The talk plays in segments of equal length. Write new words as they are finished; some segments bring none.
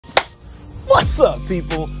What's up,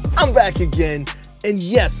 people? I'm back again, and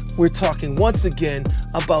yes, we're talking once again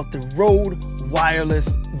about the Rode Wireless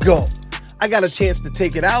Go. I got a chance to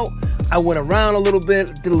take it out. I went around a little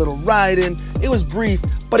bit, did a little riding. It was brief,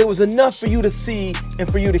 but it was enough for you to see and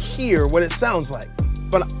for you to hear what it sounds like.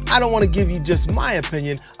 But I don't want to give you just my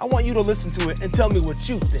opinion. I want you to listen to it and tell me what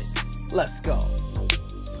you think. Let's go.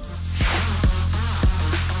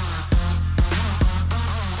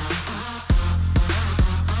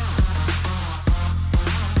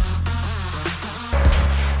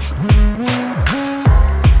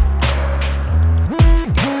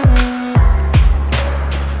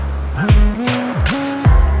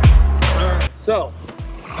 So,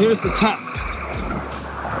 here's the test.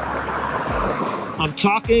 I'm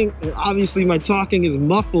talking, and obviously my talking is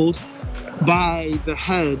muffled by the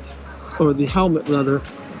head, or the helmet rather.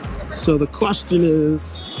 So the question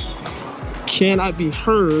is, can I be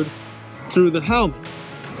heard through the helmet?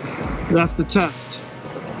 That's the test.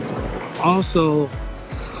 Also,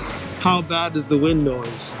 how bad is the wind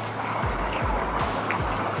noise?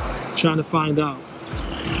 Trying to find out.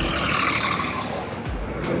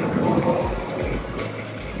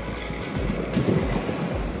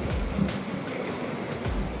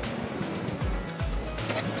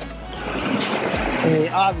 And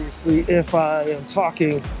obviously, if I am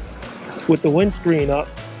talking with the windscreen up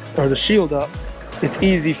or the shield up, it's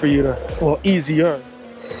easy for you to, well, easier,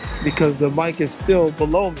 because the mic is still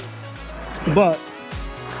below me. But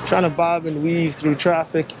trying to bob and weave through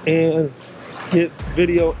traffic and get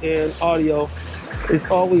video and audio is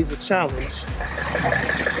always a challenge.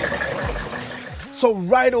 So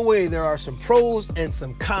right away, there are some pros and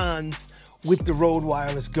some cons with the Rode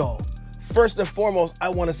Wireless Go. First and foremost, I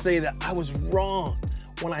want to say that I was wrong.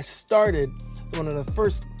 When I started, one of the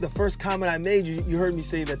first comment I made, you heard me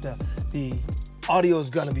say that the audio is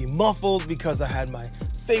going to be muffled because I had my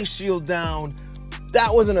face shield down.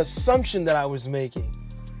 That was an assumption that I was making.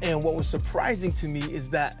 And what was surprising to me is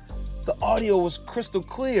that the audio was crystal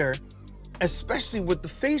clear, especially with the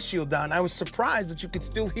face shield down. I was surprised that you could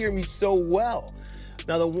still hear me so well.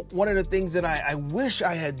 Now, one of the things that I wish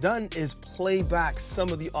I had done is play back some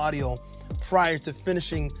of the audio prior to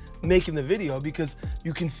finishing making the video, because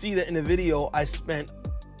you can see that in the video I spent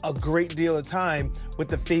a great deal of time with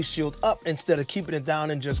the face shield up instead of keeping it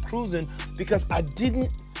down and just cruising, because I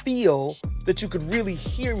didn't feel that you could really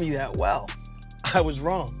hear me that well. I was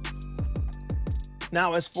wrong.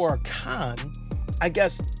 Now, as for a con, I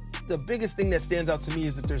guess the biggest thing that stands out to me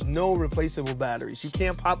is that there's no replaceable batteries. You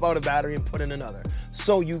can't pop out a battery and put in another.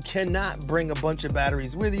 So you cannot bring a bunch of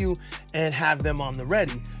batteries with you and have them on the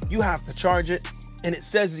ready. You have to charge it, and it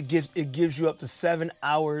says it gives you up to 7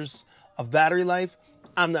 hours of battery life.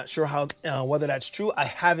 I'm not sure how whether that's true. I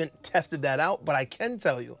haven't tested that out, but I can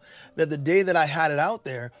tell you that the day that I had it out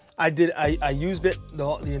there, I used it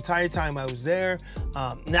the entire time I was there.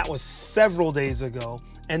 And that was several days ago,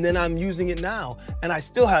 and then I'm using it now, and I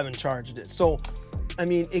still haven't charged it. So, I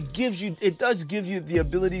mean, it does give you the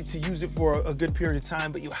ability to use it for a good period of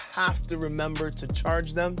time, but you have to remember to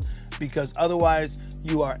charge them, because otherwise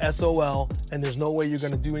you are SOL, and there's no way you're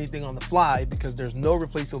going to do anything on the fly, because there's no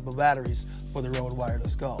replaceable batteries for the Rode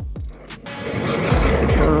Wireless Go. All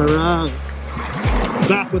right,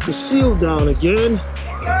 back with the shield down again.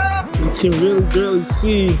 You can really barely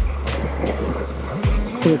see,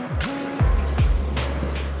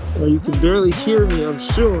 or you can barely hear me, I'm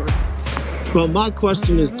sure. But my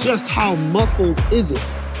question is, just how muffled is it?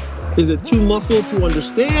 Is it too muffled to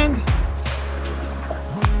understand?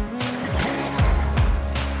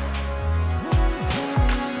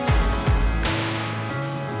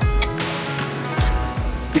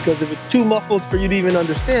 Because if it's too muffled for you to even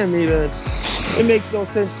understand me, then it makes no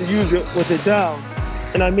sense to use it with it down.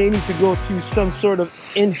 And I may need to go to some sort of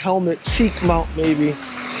in-helmet cheek mount maybe.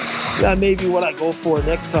 That may be what I go for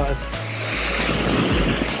next time.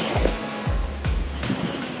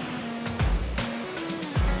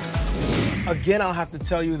 Again, I'll have to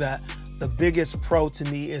tell you that the biggest pro to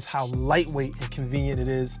me is how lightweight and convenient it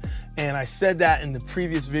is. And I said that in the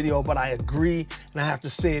previous video, but I agree, and I have to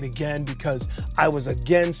say it again because I was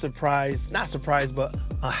again surprised, not surprised, but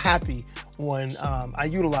happy when I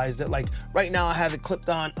utilized it. Like right now I have it clipped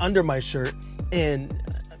on under my shirt, and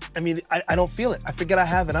I mean, I don't feel it. I forget I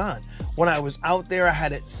have it on. When I was out there, I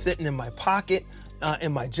had it sitting in my pocket,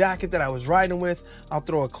 in my jacket that I was riding with. I'll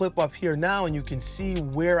throw a clip up here now and you can see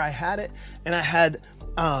where I had it. And I had,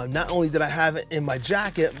 not only did I have it in my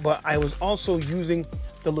jacket, but I was also using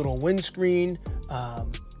the little windscreen,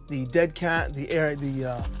 the dead cat,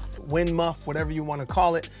 the wind muff, whatever you want to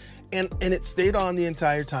call it. And it stayed on the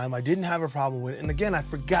entire time. I didn't have a problem with it. And again, I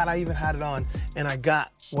forgot I even had it on, and I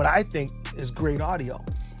got what I think is great audio.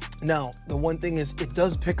 Now, the one thing is it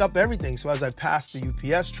does pick up everything. So as I pass the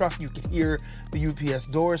UPS truck, you can hear the UPS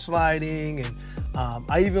door sliding. And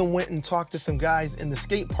I even went and talked to some guys in the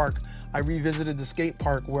skate park. I revisited the skate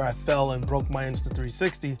park where I fell and broke my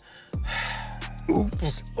Insta360.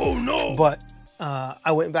 Oops, oh no. But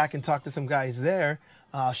I went back and talked to some guys there.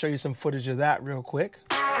 I'll show you some footage of that real quick.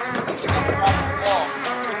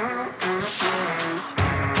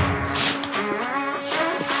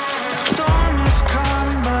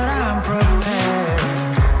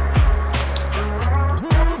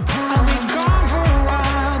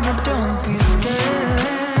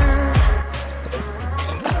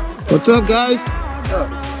 What's up, guys? What's up?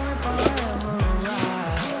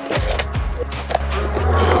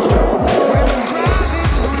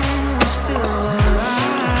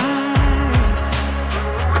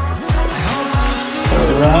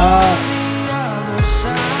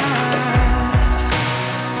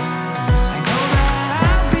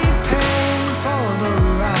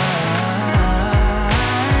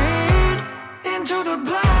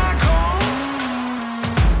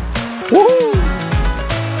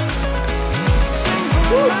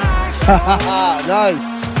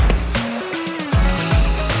 Nice.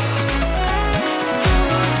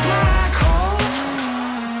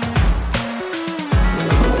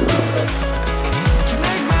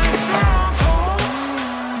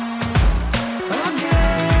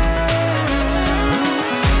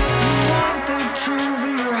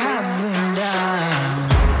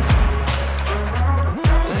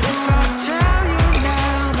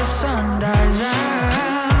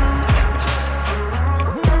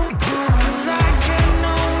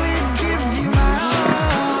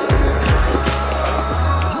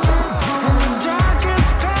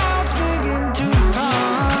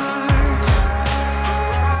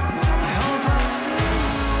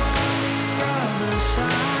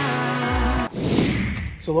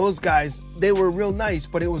 So those guys, they were real nice,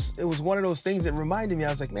 but it was one of those things that reminded me,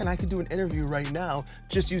 I was like, man, I could do an interview right now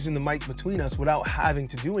just using the mic between us without having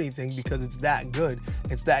to do anything because it's that good,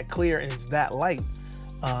 it's that clear, and it's that light.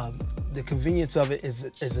 The convenience of it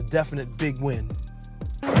is a definite big win.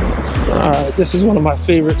 All right, this is one of my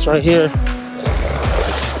favorites right here.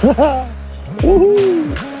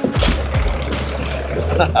 Woohoo!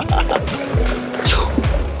 All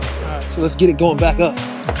right, so let's get it going back up.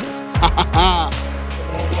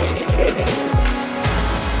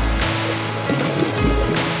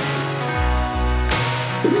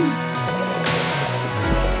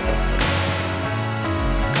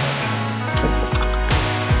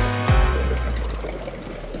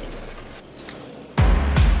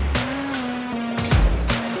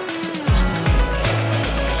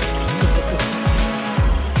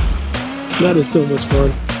 That is so much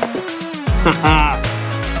fun.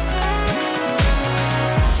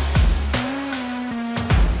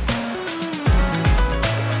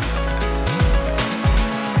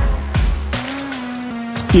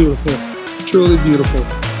 It's beautiful, truly beautiful.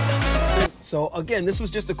 So again, this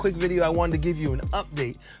was just a quick video. I wanted to give you an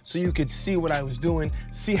update so you could see what I was doing,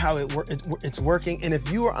 see how it's working. And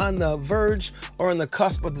if you are on the verge or on the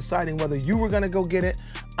cusp of deciding whether you were gonna go get it,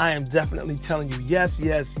 I am definitely telling you yes,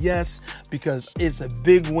 yes, yes, because it's a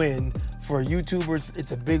big win for YouTubers.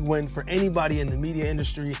 It's a big win for anybody in the media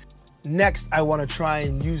industry. Next, I wanna try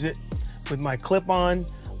and use it with my clip-on,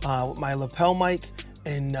 with my lapel mic,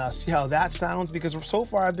 and see how that sounds, because so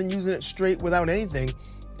far I've been using it straight without anything.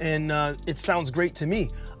 And it sounds great to me.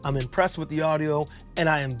 I'm impressed with the audio, and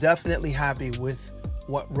I am definitely happy with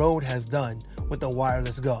what Rode has done with the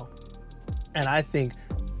Wireless Go. And I think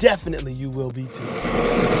definitely you will be too.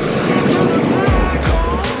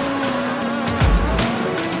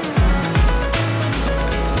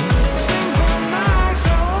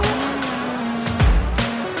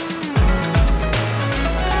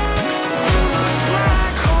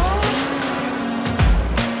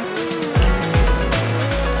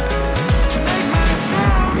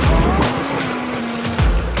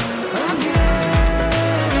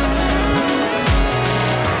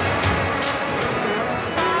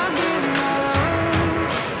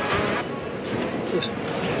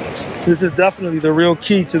 This is definitely the real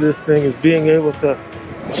key to this thing, is being able to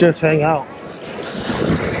just hang out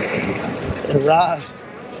and ride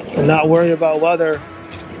and not worry about whether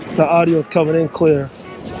the audio is coming in clear.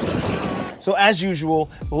 So as usual,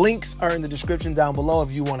 links are in the description down below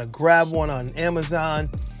if you want to grab one on Amazon,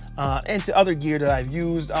 and to other gear that I've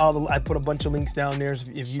used. I put a bunch of links down there.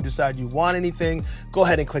 So if you decide you want anything, go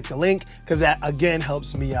ahead and click the link, because that again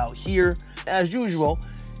helps me out here. As usual,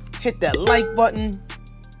 hit that like button,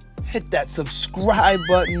 hit that subscribe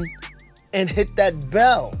button, and hit that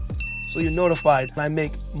bell so you're notified when I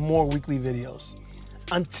make more weekly videos.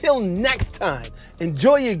 Until next time,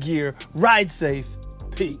 enjoy your gear, ride safe,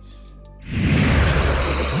 peace.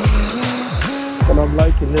 And I'm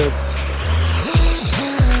liking this.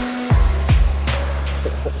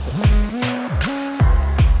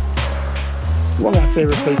 One of my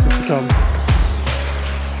favorite places to come.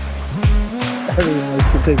 Everyone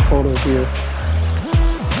likes to take photos here.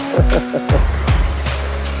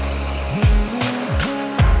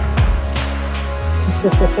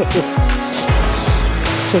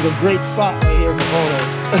 So the great spot right here for photos.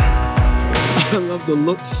 I love the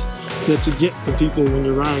looks that you get from people when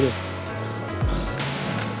you're riding.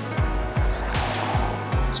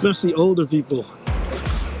 Especially older people.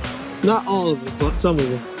 Not all of them, but some of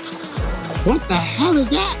them. What the hell is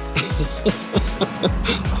that?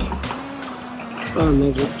 I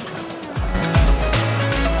love it.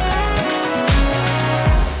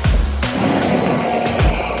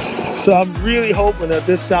 So I'm really hoping that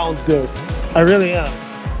this sounds good. I really am.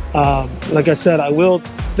 Like I said, I will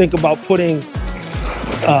think about putting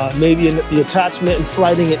maybe the attachment and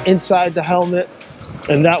sliding it inside the helmet,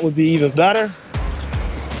 and that would be even better.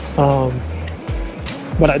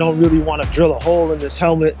 But I don't really want to drill a hole in this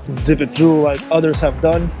helmet and zip it through like others have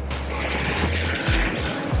done.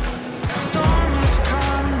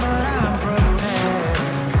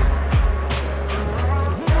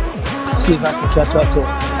 See if I can catch up to it.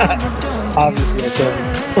 Obviously I can.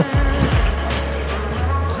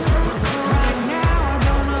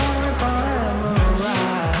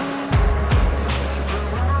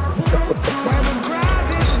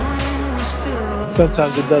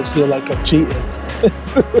 Sometimes it does feel like I'm cheating.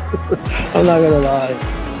 I'm not gonna lie,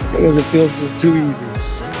 because it feels just too easy.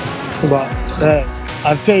 But hey,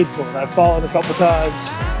 I've paid for it. I've fallen a couple times.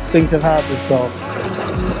 Things have happened, so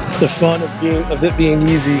the fun of it being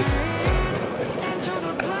easy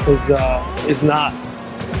is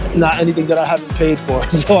not anything that I haven't paid for.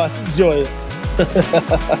 So I enjoy it.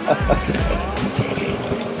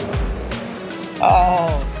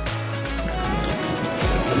 Oh.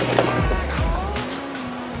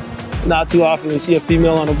 Not too often you see a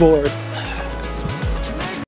female on a board.